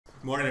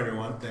Good morning,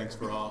 everyone. Thanks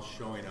for all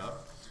showing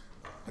up.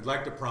 I'd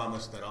like to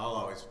promise that I'll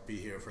always be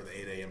here for the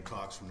 8 a.m.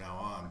 talks from now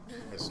on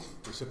as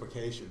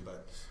reciprocation,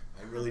 but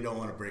I really don't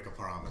want to break a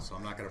promise, so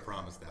I'm not going to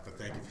promise that, but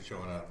thank you for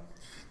showing up.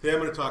 Today I'm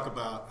going to talk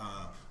about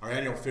our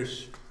annual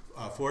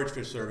forage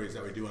fish surveys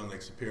that we do on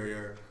Lake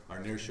Superior,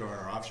 our nearshore and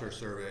our offshore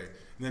survey.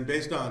 And then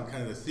based on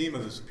kind of the theme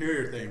of the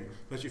Superior thing,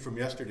 especially from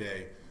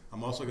yesterday,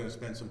 I'm also going to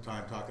spend some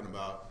time talking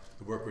about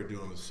the work we're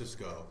doing with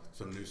Cisco,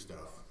 some new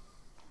stuff.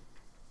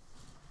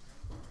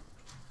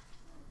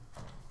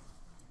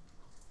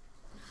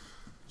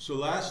 So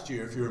last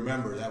year, if you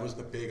remember, that was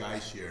the big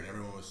ice year, and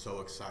everyone was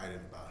so excited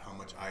about how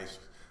much ice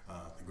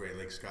the Great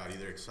Lakes got.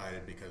 Either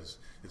excited because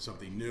it's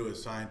something new as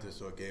scientists,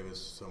 so it gave us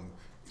some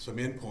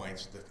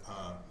endpoints that,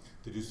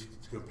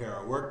 to compare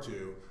our work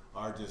to,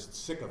 are just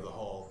sick of the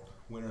whole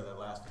winter that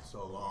lasted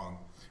so long.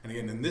 And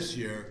again, in this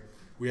year,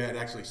 we had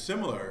actually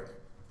similar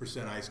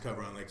percent ice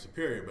cover on Lake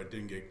Superior, but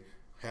didn't get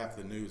half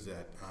the news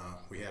that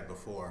we had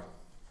before.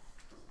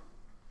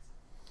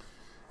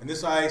 And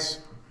this ice,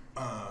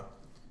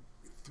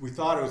 we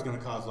thought it was going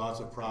to cause lots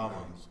of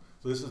problems.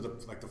 So this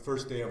is like the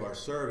first day of our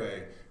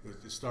survey.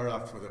 It started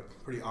off with a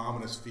pretty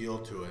ominous feel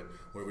to it,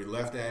 where we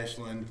left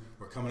Ashland,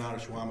 we're coming out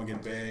of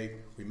Chequamegon Bay,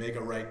 we make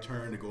a right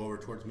turn to go over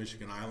towards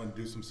Michigan Island,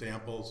 do some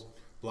samples,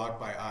 blocked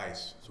by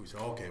ice. So we said,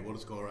 okay, we'll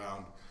just go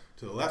around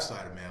to the left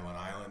side of Madeline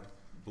Island,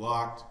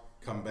 blocked,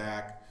 come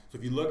back. So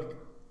if you look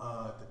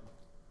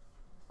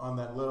on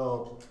that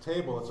little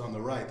table, it's on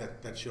the right,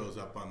 that shows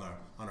up on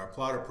our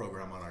plotter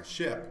program on our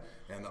ship,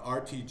 and the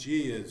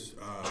RTG is,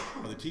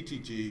 or the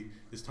TTG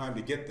is time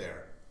to get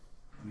there.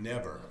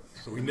 Never.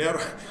 So we never.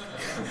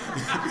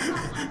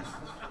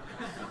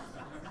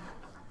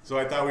 So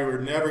I thought we were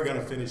never going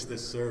to finish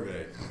this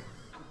survey.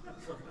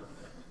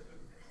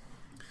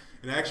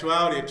 In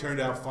actuality, it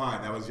turned out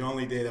fine. That was the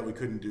only day that we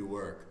couldn't do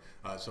work.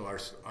 So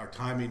our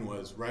timing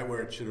was right where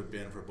it should have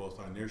been for both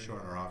our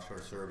nearshore and our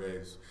offshore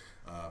surveys.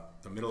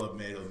 The middle of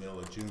May to the middle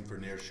of June for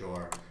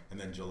nearshore, and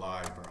then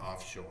July for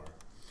offshore.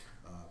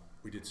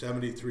 We did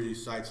 73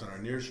 sites on our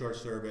nearshore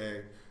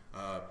survey,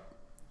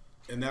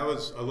 and that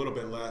was a little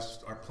bit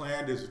less. Our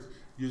plan is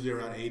usually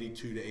around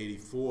 82 to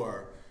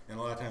 84, and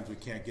a lot of times we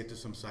can't get to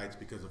some sites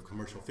because of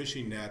commercial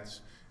fishing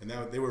nets, and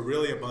they were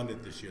really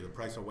abundant this year. The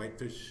price of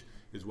whitefish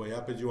is way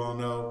up, as you all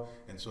know,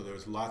 and so there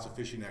was lots of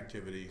fishing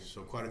activity.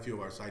 So quite a few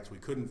of our sites we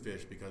couldn't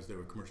fish because there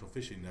were commercial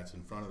fishing nets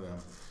in front of them.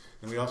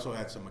 And we also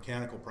had some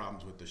mechanical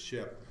problems with the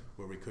ship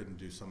where we couldn't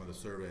do some of the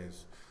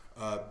surveys.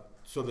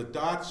 So the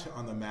dots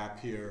on the map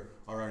here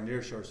are our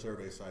nearshore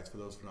survey sites, for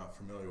those who are not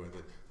familiar with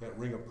it, that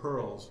ring of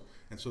pearls.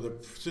 And so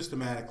they're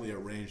systematically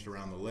arranged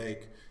around the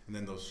lake, and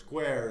then those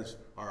squares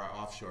are our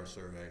offshore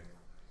survey.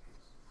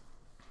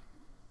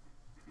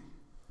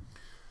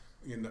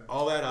 And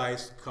all that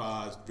ice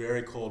caused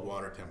very cold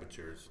water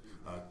temperatures.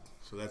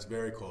 So that's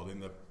very cold, in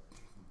the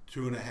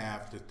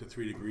 2.5 to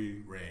 3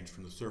 degree range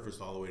from the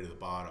surface all the way to the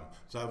bottom.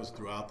 So that was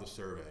throughout the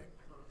survey.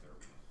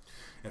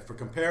 And for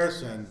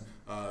comparison,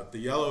 the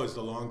yellow is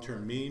the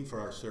long-term mean for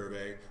our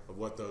survey of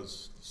what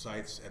those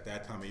sites at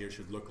that time of year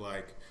should look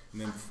like.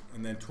 And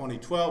then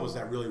 2012 was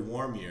that really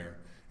warm year,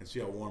 and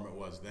see how warm it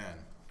was then.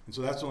 And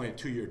so that's only a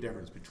 2-year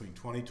difference between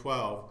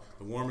 2012,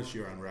 the warmest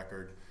year on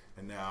record,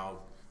 and now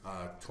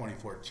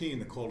 2014,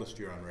 the coldest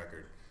year on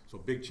record. So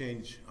big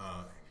change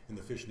in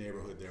the fish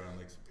neighborhood there on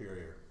Lake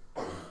Superior.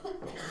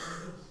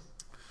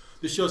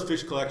 This shows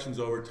fish collections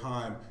over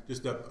time,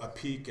 just a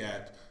peek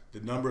at the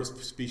number of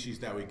species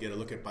that we get, a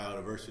look at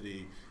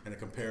biodiversity, and a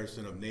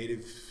comparison of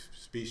native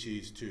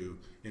species to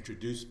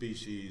introduced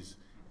species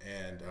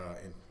and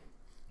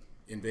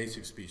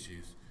invasive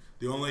species.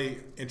 The only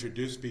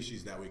introduced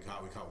species that we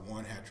caught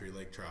one hatchery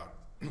lake trout.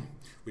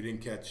 We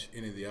didn't catch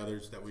any of the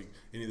others,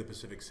 any of the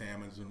Pacific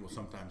salmons, and we'll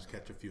sometimes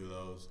catch a few of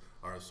those,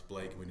 or a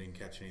splake, and we didn't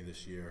catch any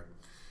this year.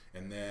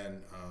 And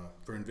then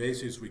for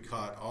invasives, we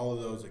caught all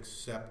of those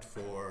except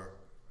for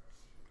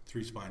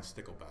 3-spine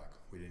stickleback.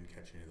 We didn't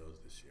catch any of those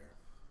this year.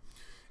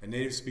 And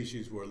native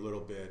species were a little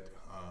bit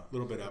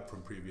up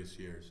from previous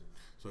years.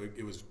 So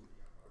it was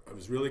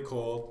really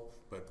cold,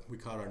 but we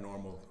caught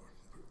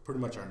pretty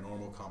much our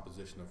normal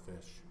composition of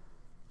fish.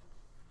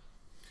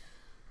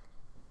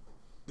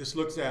 This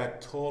looks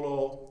at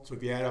total, so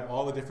if you add up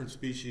all the different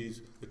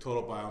species, the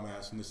total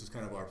biomass, and this is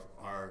kind of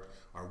our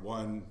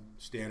one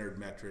standard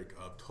metric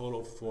of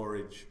total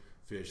forage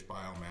fish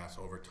biomass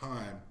over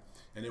time,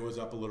 and it was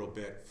up a little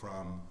bit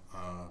from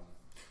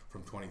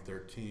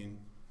 2013,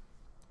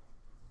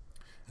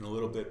 and a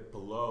little bit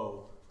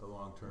below the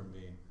long-term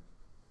mean,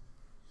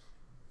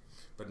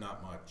 but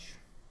not much.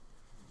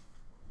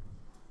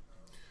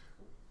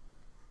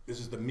 This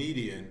is the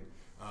median.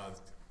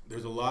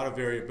 There's a lot of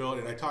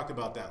variability, and I talked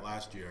about that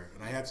last year,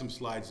 and I had some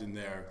slides in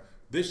there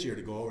this year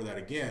to go over that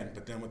again,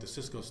 but then with the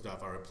Cisco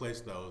stuff, I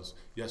replaced those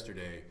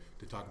yesterday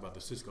to talk about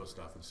the Cisco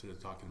stuff instead of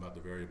talking about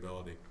the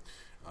variability.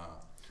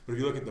 But if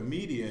you look at the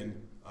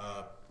median,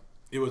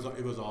 it was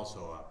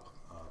also up.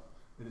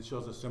 And it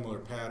shows a similar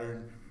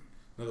pattern.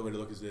 Another way to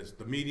look is this.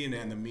 The median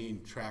and the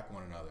mean track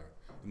one another.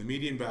 And the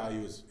median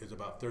value is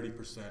about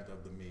 30%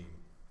 of the mean.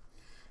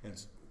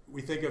 And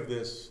we think of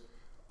this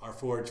our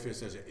forage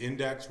fish as an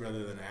index rather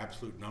than an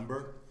absolute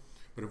number.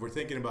 But if we're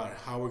thinking about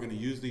how we're going to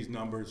use these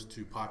numbers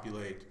to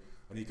populate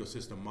an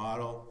ecosystem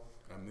model,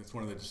 it's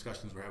one of the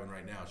discussions we're having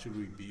right now. Should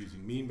we be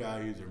using mean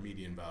values or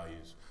median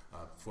values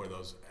for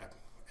those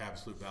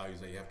absolute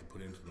values that you have to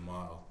put into the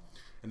model?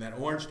 And that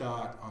orange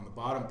dot on the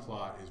bottom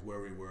plot is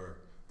where we were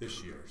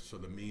this year, so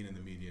the mean and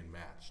the median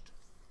matched.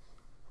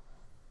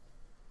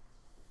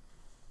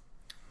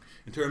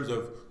 In terms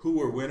of who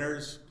were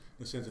winners,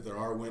 in the sense that there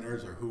are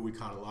winners, or who we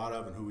caught a lot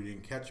of and who we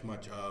didn't catch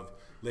much of,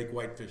 lake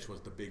whitefish was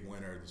the big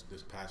winner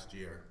this past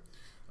year.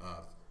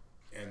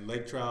 And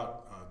lake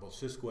trout, both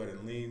Siskiwet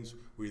and Leans,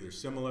 were either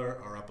similar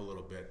or up a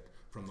little bit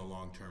from the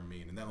long-term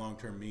mean. And that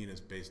long-term mean is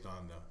based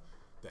on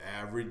the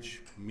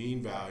average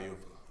mean value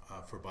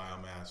for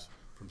biomass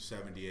from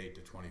 78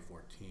 to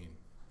 2014.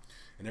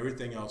 And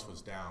everything else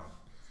was down.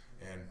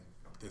 And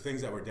the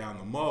things that were down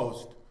the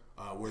most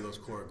were those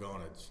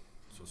corygonids.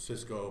 So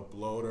Cisco,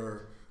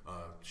 bloater,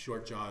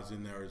 short jaws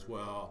in there as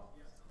well,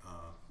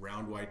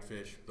 round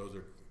whitefish, those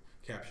are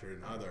captured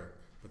in other,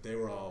 but they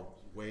were all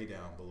way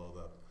down below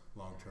the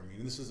long-term mean.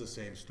 And this is the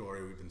same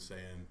story we've been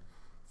saying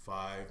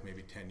 5,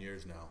 maybe 10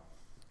 years now.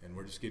 And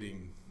we're just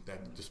getting,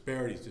 that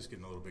disparity is just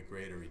getting a little bit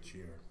greater each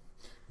year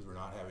because we're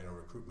not having our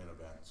recruitment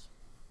events.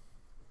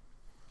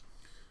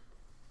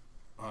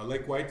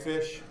 Lake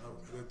whitefish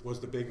was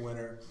the big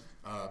winner.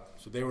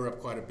 So they were up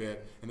quite a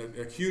bit, and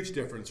a huge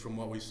difference from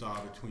what we saw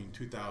between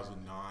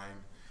 2009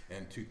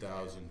 and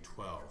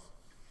 2012.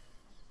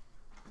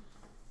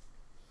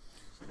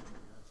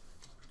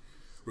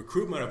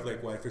 Recruitment of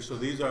lake whitefish, so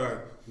these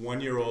are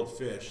one-year-old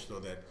fish, so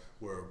that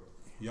were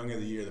young of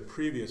the year, the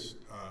previous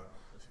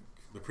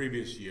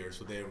year,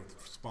 so they were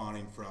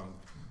spawning from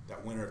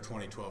that winter of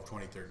 2012,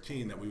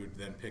 2013 that we would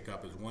then pick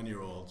up as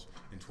one-year-olds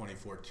in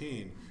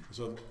 2014.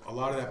 So a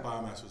lot of that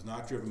biomass was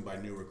not driven by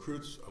new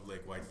recruits of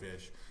lake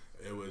whitefish.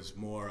 It was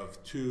more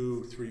of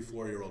 2, 3,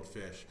 4-year-old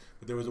fish.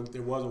 But there was a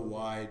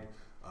wide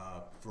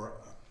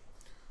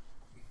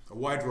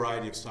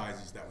variety of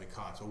sizes that we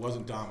caught. So it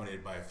wasn't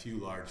dominated by a few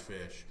large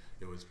fish.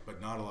 It was, but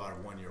not a lot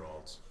of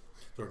one-year-olds.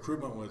 So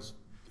recruitment was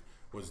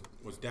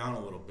down a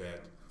little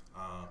bit,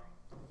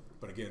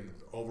 but again,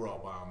 the overall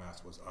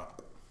biomass was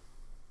up.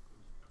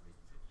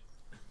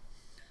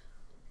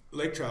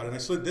 Lake trout, and I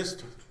slid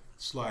this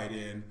slide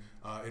in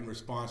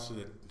response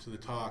to the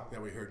talk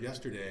that we heard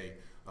yesterday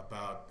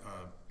about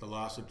the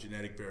loss of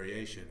genetic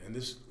variation.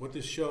 And what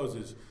this shows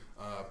is,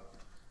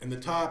 in the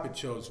top it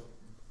shows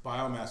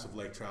biomass of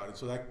lake trout, and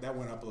so that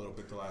went up a little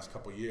bit the last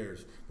couple of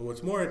years. But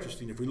what's more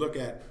interesting, if we look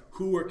at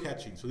who we're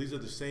catching, so these are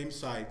the same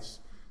sites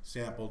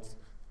sampled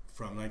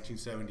from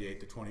 1978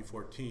 to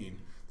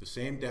 2014, the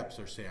same depths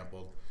are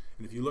sampled,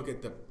 and if you look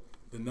at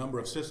the number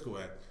of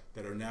Siskiwet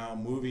that are now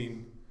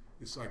moving,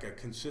 it's like a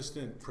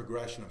consistent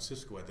progression of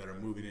Siskiwet that are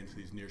moving into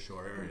these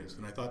nearshore areas.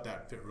 And I thought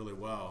that fit really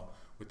well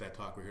with that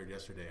talk we heard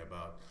yesterday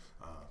about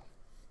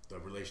the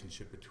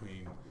relationship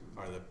between,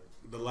 or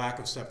the lack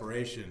of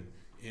separation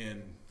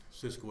in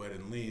Siskiwet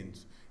and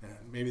Leans. And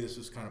maybe this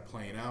is kind of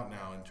playing out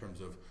now in terms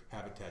of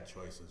habitat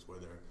choices, where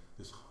there's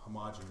this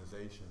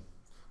homogenization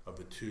of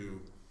the two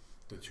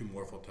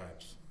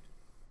morphotypes.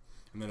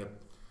 And then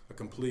a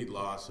complete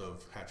loss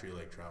of hatchery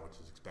lake trout, which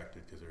is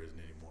expected because there isn't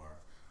any more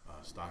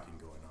stocking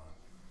going on.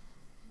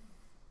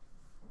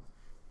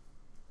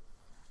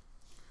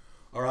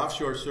 Our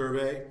offshore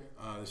survey,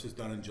 this is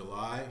done in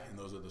July, and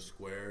those are the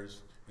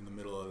squares in the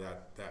middle of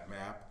that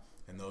map.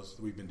 And those,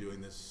 we've been doing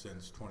this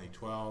since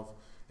 2012,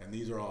 and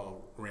these are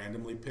all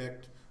randomly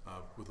picked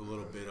with a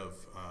little bit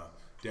of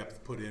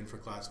depth put in for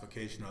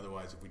classification.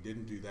 Otherwise, if we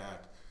didn't do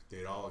that,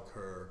 they'd all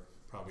occur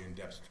probably in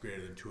depths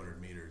greater than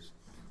 200 meters,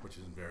 which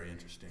is very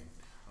interesting.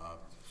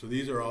 So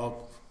these are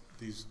all,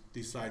 these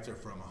sites are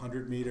from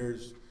 100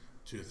 meters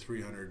to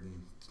 300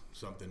 and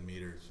something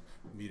meters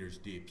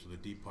deep, so the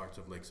deep parts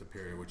of Lake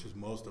Superior, which is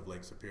most of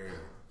Lake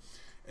Superior.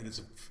 And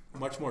it's a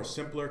much more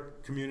simpler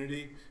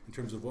community in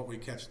terms of what we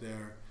catch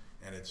there,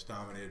 and it's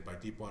dominated by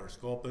deepwater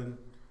sculpin,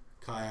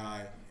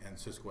 kai, and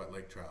Siskiwet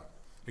lake trout.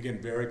 Again,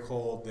 very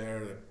cold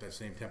there, that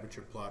same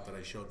temperature plot that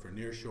I showed for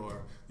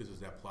nearshore. This is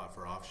that plot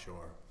for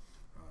offshore.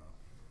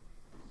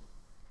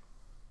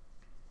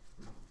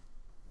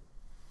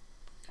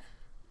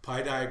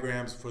 Pie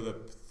diagrams for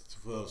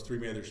those three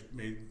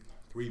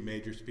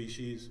major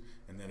species,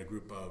 and then a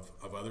group of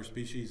other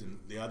species, and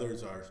the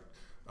others are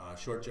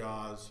short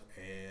jaws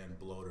and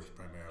bloaters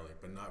primarily,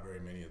 but not very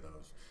many of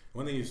those.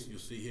 One thing you'll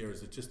see here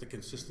is just the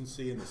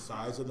consistency and the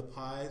size of the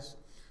pies.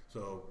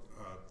 So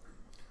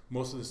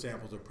most of the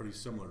samples are pretty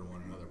similar to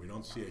one another. We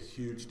don't see a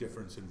huge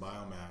difference in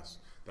biomass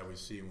that we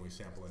see when we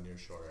sample in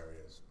nearshore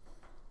areas.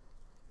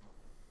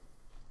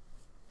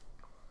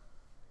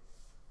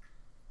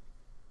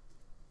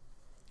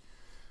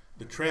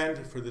 The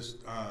trend for this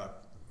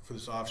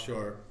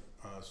offshore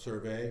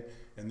survey,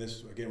 and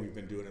this, again, we've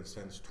been doing it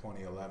since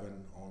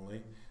 2011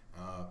 only.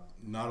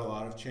 Not a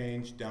lot of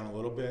change, down a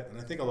little bit, and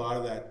I think a lot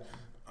of that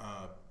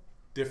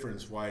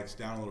difference, why it's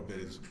down a little bit,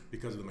 is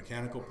because of the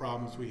mechanical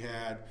problems we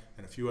had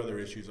and a few other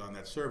issues on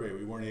that survey.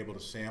 We weren't able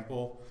to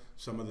sample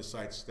some of the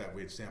sites that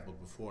we had sampled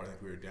before. I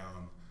think we were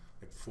down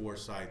like 4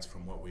 sites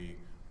from what we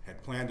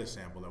had planned to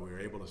sample that we were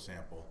able to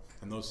sample,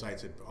 and those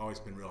sites had always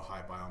been real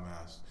high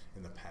biomass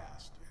in the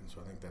past, and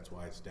so I think that's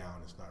why it's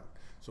down. It's not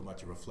so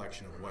much a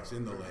reflection of what's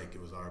in the lake,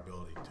 it was our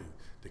ability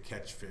to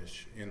catch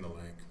fish in the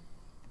lake.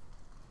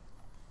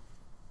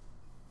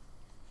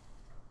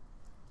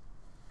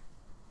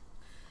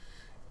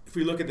 If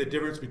we look at the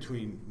difference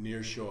between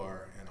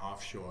nearshore and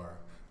offshore,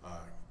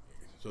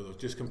 so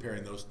just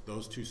comparing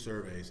those 2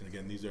 surveys, and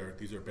again these are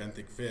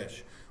benthic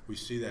fish, we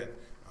see that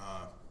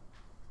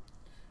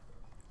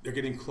they're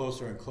getting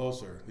closer and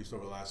closer, at least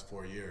over the last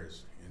 4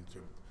 years, into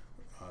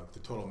the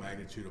total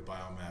magnitude of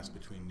biomass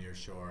between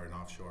nearshore and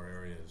offshore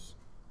areas.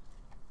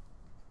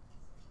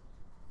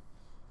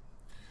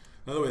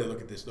 Another way to look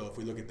at this, though, if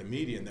we look at the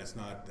median, that's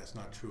not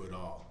true at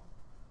all.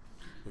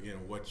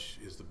 Again, which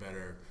is the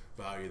better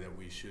value that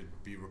we should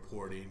be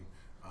reporting,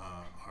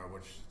 or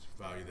which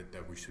value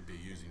that we should be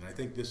using. I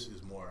think this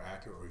is more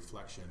accurate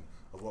reflection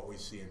of what we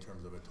see in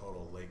terms of a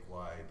total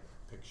lake-wide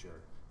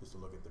picture, is to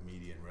look at the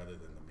median rather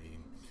than the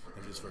mean.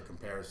 And just for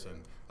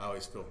comparison, I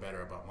always feel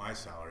better about my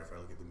salary if I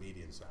look at the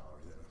median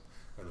salary than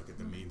if I look at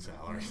the mean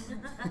salary.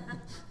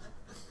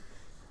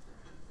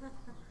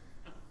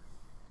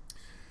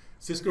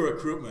 Cisco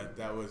recruitment,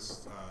 that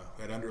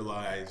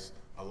underlies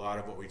a lot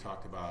of what we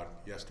talked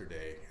about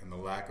yesterday, and the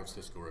lack of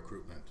Cisco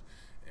recruitment.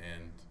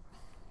 And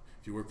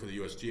if you work for the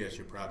USGS,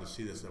 you're proud to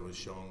see this. That was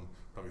shown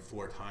probably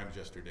 4 times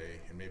yesterday,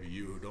 and maybe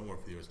you who don't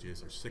work for the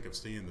USGS are sick of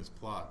seeing this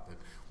plot, but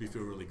we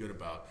feel really good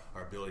about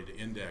our ability to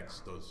index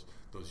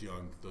those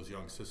young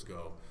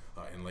Cisco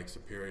in Lake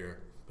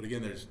Superior. But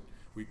again,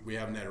 we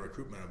haven't had a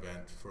recruitment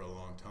event for a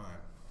long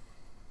time.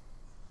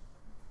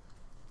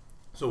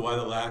 So why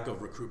the lack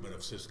of recruitment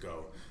of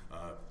Cisco?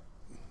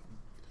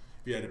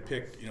 If you had to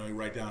pick, you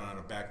write down on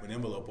a back of an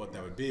envelope what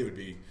that would be, it would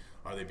be,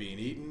 are they being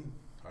eaten?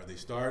 Are they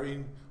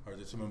starving? Or is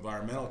it some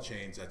environmental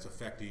change that's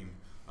affecting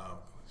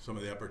some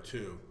of the upper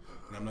 2?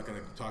 And I'm not going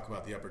to talk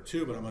about the upper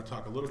 2, but I'm going to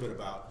talk a little bit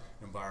about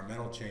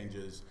environmental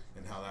changes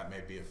and how that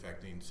may be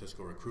affecting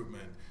Cisco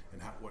recruitment,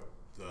 and what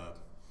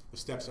the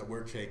steps that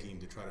we're taking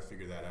to try to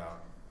figure that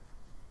out.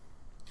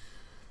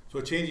 So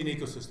a changing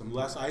ecosystem,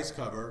 less ice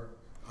cover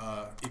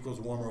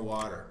equals warmer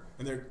water.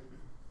 And they're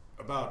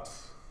about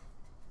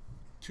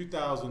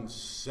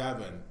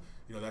 2007,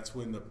 that's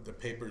when the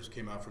papers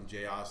came out from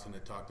Jay Austin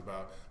that talked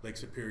about Lake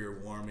Superior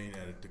warming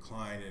and a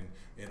decline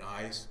in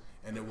ice,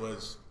 and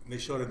they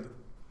showed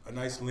a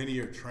nice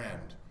linear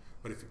trend.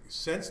 But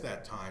since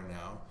that time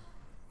now,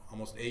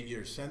 almost 8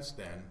 years since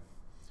then,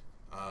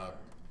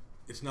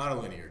 it's not a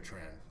linear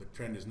trend. The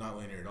trend is not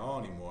linear at all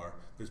anymore.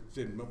 There's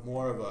been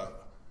more of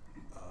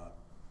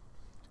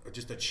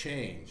just a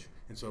change,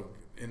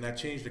 and that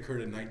change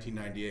occurred in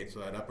 1998. So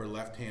that upper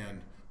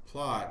left-hand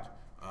plot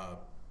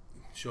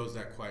shows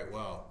that quite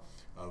well,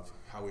 of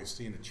how we've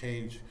seen a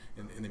change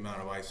in the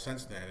amount of ice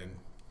since then, and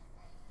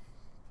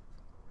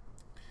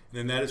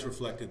then that is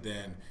reflected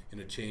then in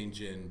a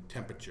change in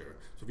temperature.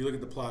 So if you look at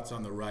the plots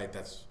on the right,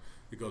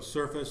 it goes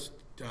surface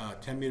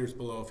 10 meters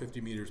below, 50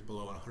 meters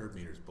below, and 100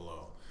 meters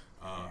below,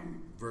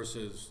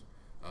 versus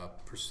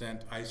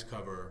percent ice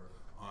cover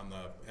on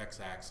the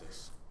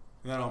x-axis.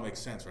 And that all makes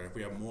sense, right? If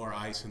we have more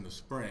ice in the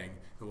spring,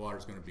 the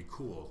water's going to be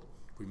cooled.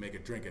 If we make a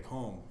drink at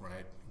home,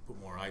 right, put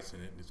more ice in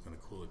it, and it's going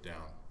to cool it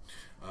down.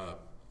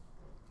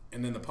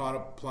 And then the plot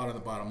on the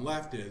bottom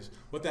left is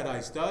what that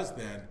ice does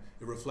then.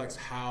 It reflects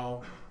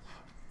how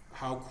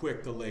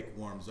quick the lake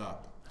warms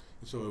up.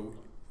 And so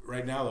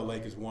right now the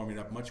lake is warming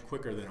up much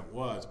quicker than it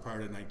was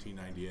prior to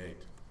 1998.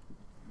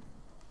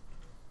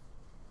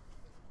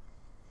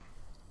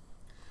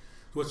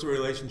 So what's the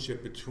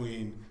relationship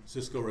between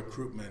Cisco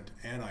recruitment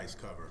and ice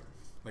cover?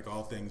 Like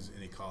all things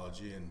in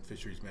ecology and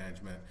fisheries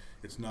management,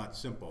 it's not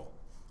simple,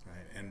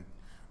 right? And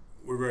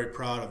we're very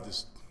proud of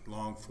this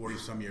long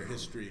 40-some-year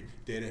history,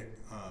 data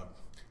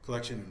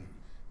collection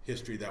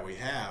history that we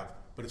have,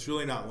 but it's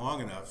really not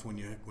long enough when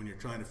you're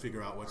trying to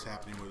figure out what's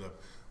happening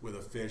with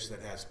a fish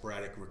that has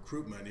sporadic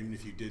recruitment, even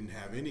if you didn't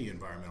have any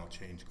environmental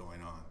change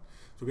going on.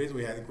 So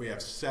basically, I think we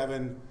have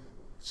 7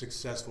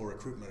 successful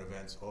recruitment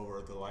events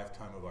over the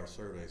lifetime of our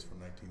surveys from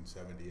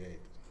 1978.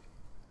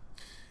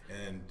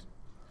 And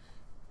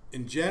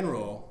in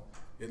general,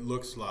 it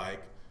looks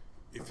like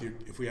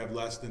if we have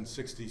less than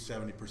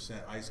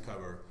 60–70% ice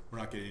cover, we're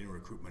not getting any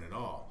recruitment at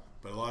all.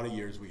 But a lot of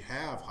years we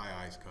have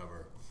high ice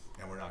cover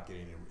and we're not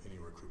getting any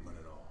recruitment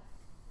at all.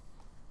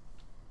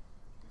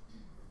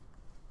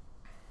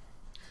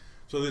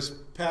 So this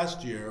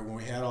past year, when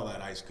we had all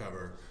that ice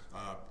cover,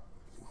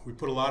 we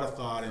put a lot of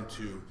thought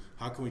into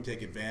how can we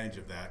take advantage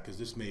of that, because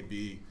this may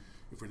be,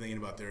 if we're thinking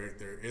about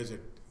there is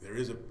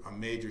a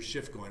major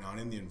shift going on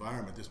in the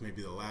environment, this may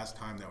be the last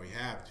time that we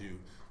have to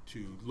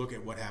look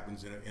at what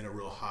happens in a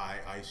real high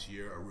ice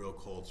year, a real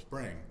cold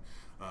spring.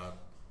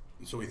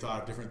 So we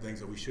thought of different things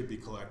that we should be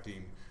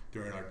collecting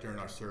during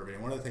our survey.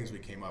 And one of the things we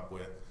came up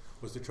with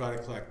was to try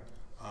to collect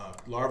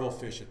larval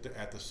fish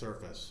at the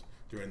surface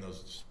during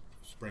those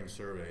spring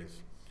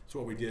surveys. So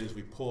what we did is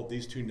we pulled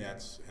these 2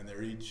 nets, and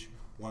they're each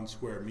 1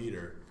 square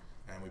meter,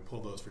 and we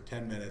pulled those for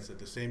 10 minutes at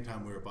the same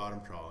time we were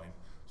bottom trawling.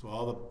 So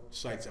all the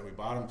sites that we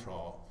bottom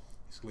trawl,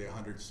 basically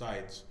 100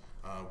 sites,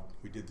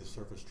 we did the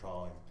surface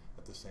trawling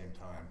at the same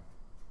time.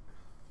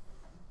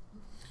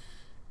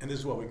 And this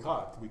is what we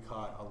caught. We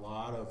caught a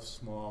lot of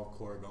small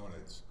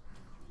corygonids.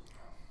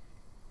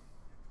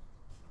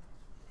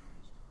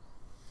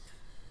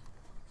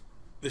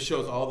 This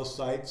shows all the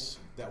sites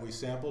that we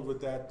sampled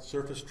with that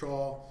surface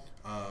trawl.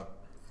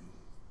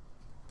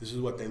 This is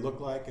what they look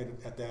like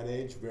at that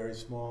age, very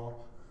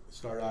small.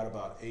 Started out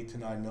about 8 to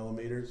 9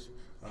 millimeters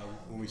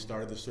when we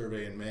started the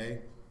survey in May.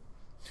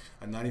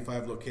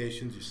 95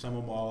 locations, you sum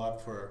them all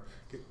up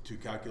to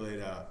calculate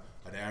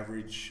an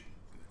average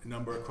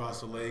number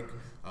across the lake,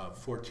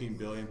 14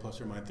 billion plus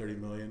or minus 30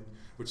 million,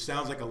 which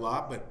sounds like a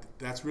lot, but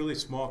that's really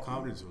small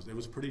confidence. It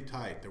was pretty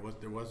tight.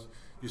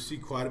 You see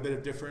quite a bit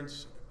of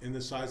difference in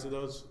the size of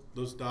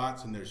those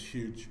dots, and there's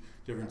huge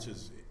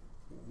differences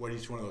what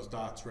each one of those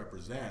dots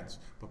represents.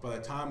 But by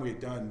the time we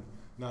had done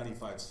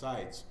 95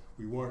 sites,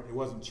 it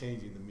wasn't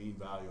changing the mean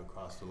value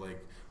across the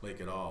lake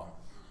at all.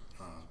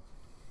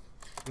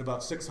 And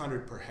about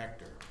 600 per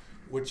hectare,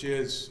 which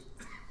is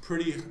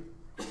pretty.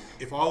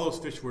 If all those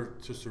fish were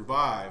to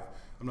survive,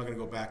 I'm not going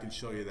to go back and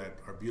show you that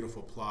our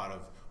beautiful plot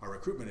of our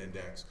recruitment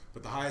index,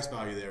 but the highest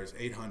value there is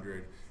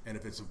 800, and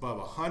if it's above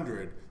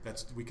 100,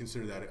 we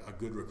consider that a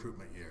good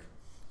recruitment year.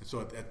 And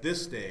so at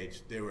this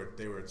stage, they were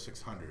at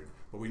 600,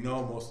 but we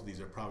know most of these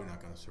are probably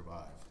not going to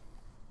survive.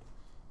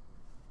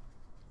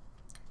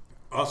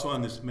 Also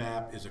on this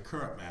map is a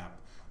current map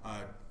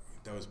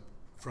that was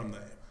from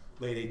the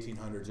late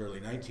 1800s, early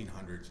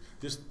 1900s.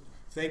 Just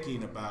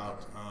thinking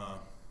about,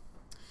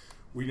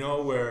 we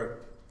know where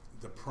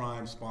the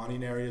prime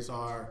spawning areas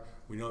are.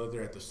 We know that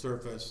they're at the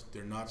surface.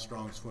 They're not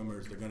strong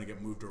swimmers. They're going to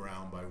get moved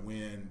around by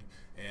wind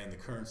and the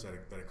currents that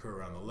occur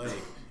around the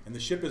lake. And the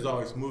ship is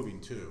always moving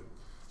too.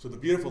 So the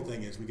beautiful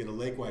thing is we get a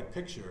lake-wide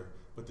picture,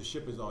 but the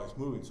ship is always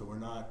moving, so we're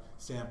not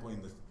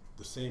sampling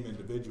the same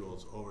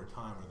individuals over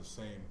time or the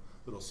same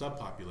little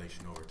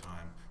subpopulation over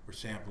time. We're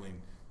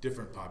sampling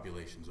different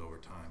populations over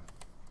time.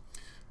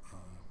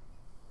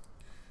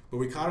 But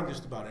we caught them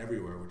just about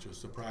everywhere, which was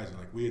surprising.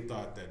 Like, we had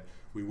thought that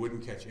we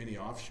wouldn't catch any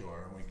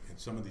offshore, and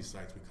at some of these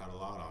sites we caught a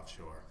lot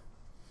offshore.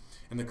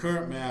 And the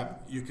current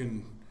map, you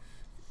can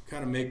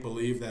kind of make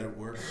believe that it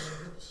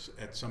works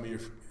at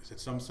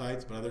some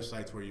sites, but other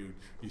sites where you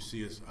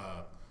see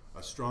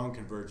a strong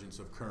convergence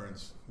of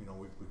currents,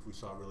 we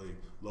saw really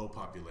low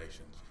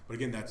populations. But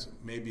again, that's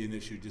maybe an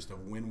issue just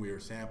of when we were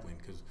sampling,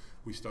 because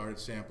we started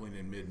sampling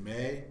in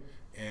mid-May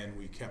and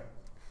we kept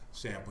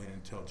sampling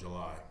until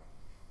July.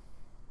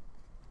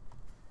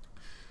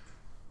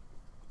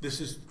 This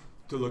is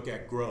to look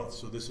at growth.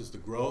 So this is the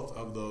growth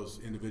of those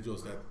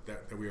individuals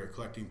that we are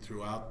collecting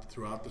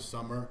throughout the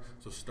summer.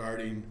 So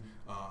starting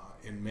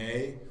in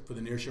May for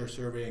the nearshore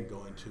survey and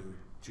going to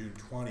June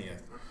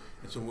 20th.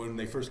 And so when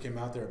they first came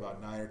out, they're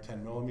about 9 or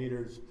 10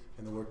 millimeters,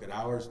 and the work that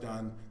ours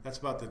done, that's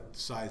about the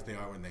size they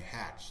are when they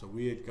hatch. So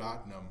we had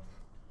gotten them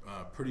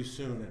pretty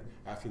soon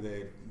after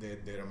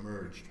they'd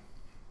emerged.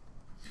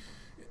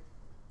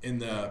 In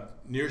the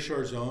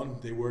nearshore zone,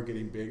 they were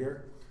getting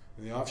bigger.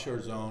 In the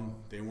offshore zone,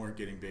 they weren't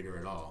getting bigger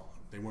at all.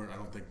 I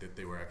don't think that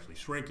they were actually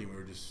shrinking. We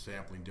were just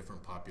sampling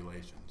different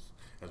populations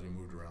as we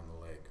moved around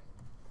the lake.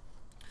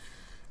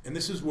 And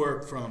this is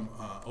work from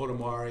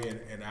Otomari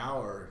and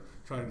our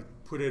trying to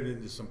put it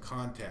into some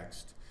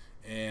context.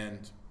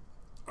 And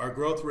our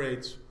growth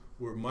rates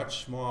were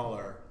much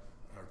smaller,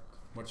 or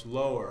much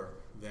lower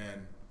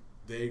than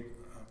they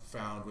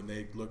found when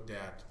they looked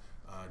at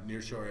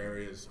nearshore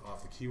areas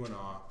off the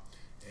Keweenaw,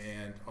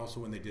 and also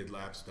when they did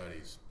lab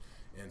studies.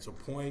 And so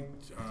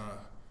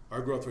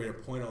our growth rate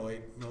of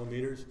 0.08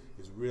 millimeters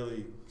is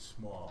really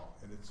small,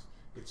 and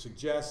it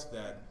suggests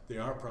that they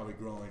aren't probably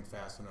growing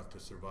fast enough to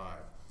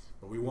survive.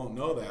 But we won't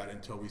know that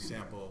until we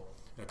sample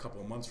in a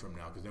couple of months from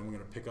now, because then we're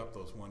going to pick up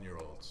those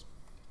 1-year-olds.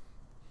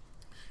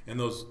 And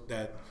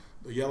the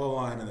yellow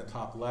line in the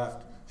top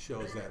left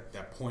shows that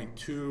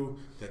 0.2,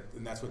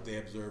 and that's what they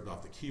observed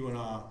off the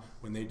Keweenaw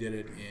when they did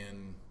it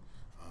in,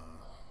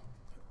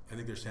 I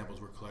think their samples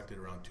were collected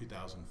around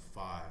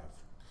 2005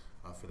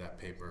 for that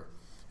paper.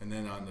 And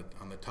then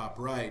on the top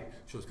right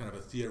shows kind of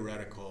a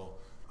theoretical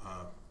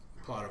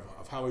plot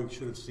of how we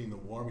should have seen the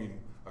warming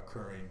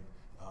occurring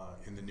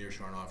in the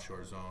nearshore and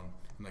offshore zone.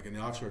 And like in the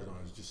offshore zone,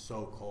 it's just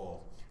so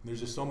cold. And there's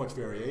just so much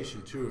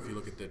variation too if you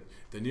look at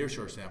the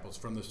nearshore samples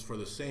for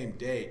the same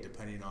date,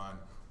 depending on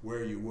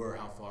where you were,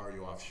 how far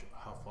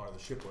the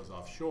ship was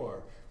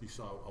offshore, you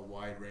saw a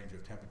wide range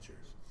of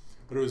temperatures.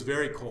 But it was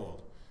very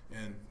cold,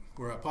 and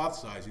we're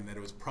hypothesizing that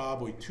it was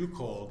probably too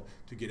cold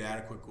to get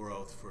adequate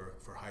growth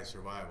for high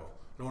survival.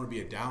 I don't want to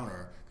be a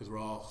downer, because we're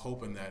all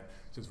hoping that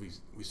since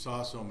we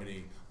saw so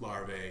many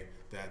larvae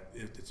that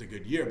it's a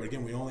good year, but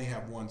again, we only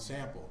have one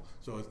sample.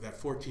 So is that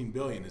 14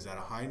 billion, is that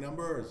a high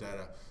number, or is that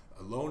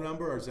a low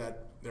number, or is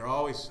that, they're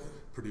always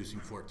producing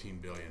 14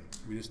 billion.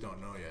 We just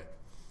don't know yet.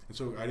 And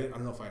so I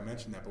don't know if I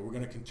mentioned that, but we're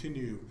going to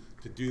continue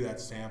to do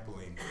that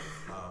sampling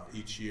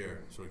each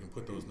year so we can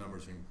put those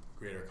numbers in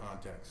greater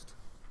context.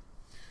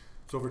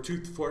 So for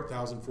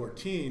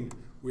 2014,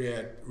 we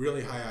had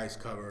really high ice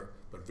cover,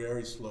 but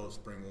very slow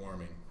spring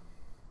warming.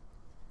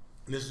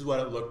 And this is what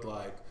it looked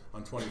like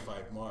on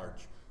 25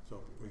 March,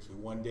 so basically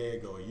one day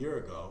ago, a year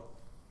ago.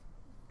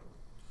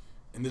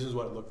 And this is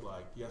what it looked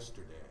like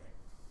yesterday,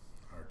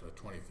 or the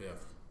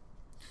 25th.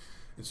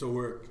 And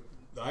so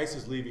the ice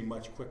is leaving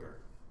much quicker.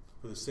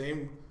 For the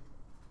same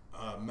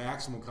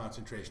maximum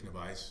concentration of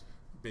ice,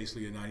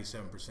 basically a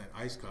 97%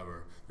 ice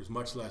cover, there's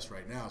much less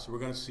right now. So we're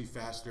going to see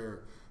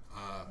faster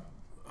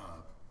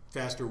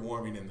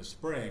warming in the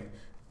spring,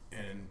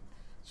 and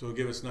so it'll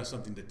give us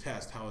something to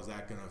test. How is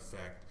that going to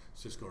affect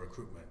Cisco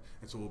recruitment?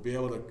 And so we'll be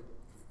able to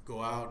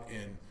go out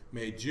in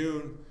May,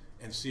 June,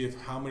 and see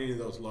how many of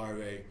those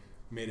larvae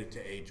made it to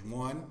age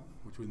 1,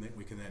 which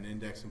we can then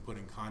index and put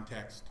in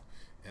context.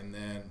 And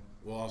then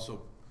we'll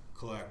also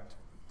collect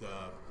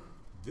the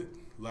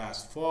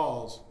last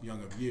fall's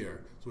young of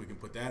year, so we can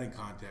put that in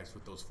context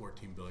with those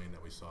 14 billion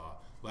that we saw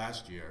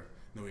last year.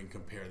 And then we can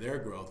compare their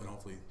growth, and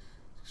hopefully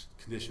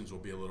conditions will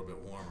be a little bit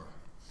warmer.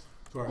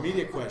 So our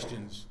immediate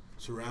questions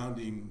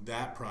surrounding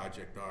that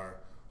project are,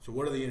 so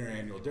what are the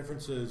interannual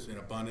differences in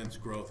abundance,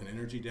 growth, and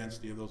energy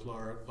density of those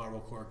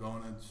larval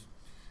coregonids?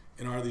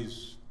 And are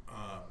these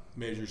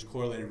measures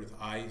correlated with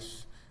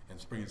ice and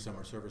spring and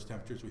summer surface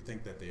temperatures? We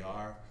think that they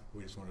are.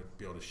 We just want to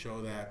be able to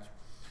show that.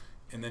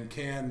 And then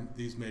can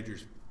these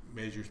measures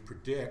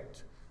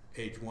predict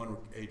age one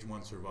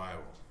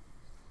survival?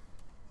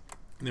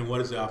 And then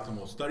what is the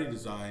optimal study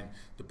design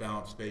to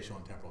balance spatial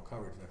and temporal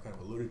coverage? And I kind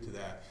of alluded to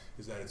that,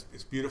 is that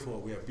it's beautiful.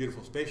 We have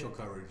beautiful spatial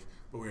coverage,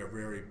 but we have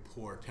very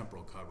poor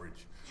temporal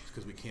coverage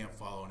because we can't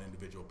follow an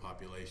individual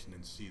population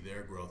and see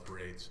their growth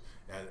rates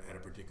at a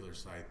particular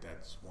site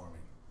that's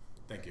warming.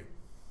 Thank you.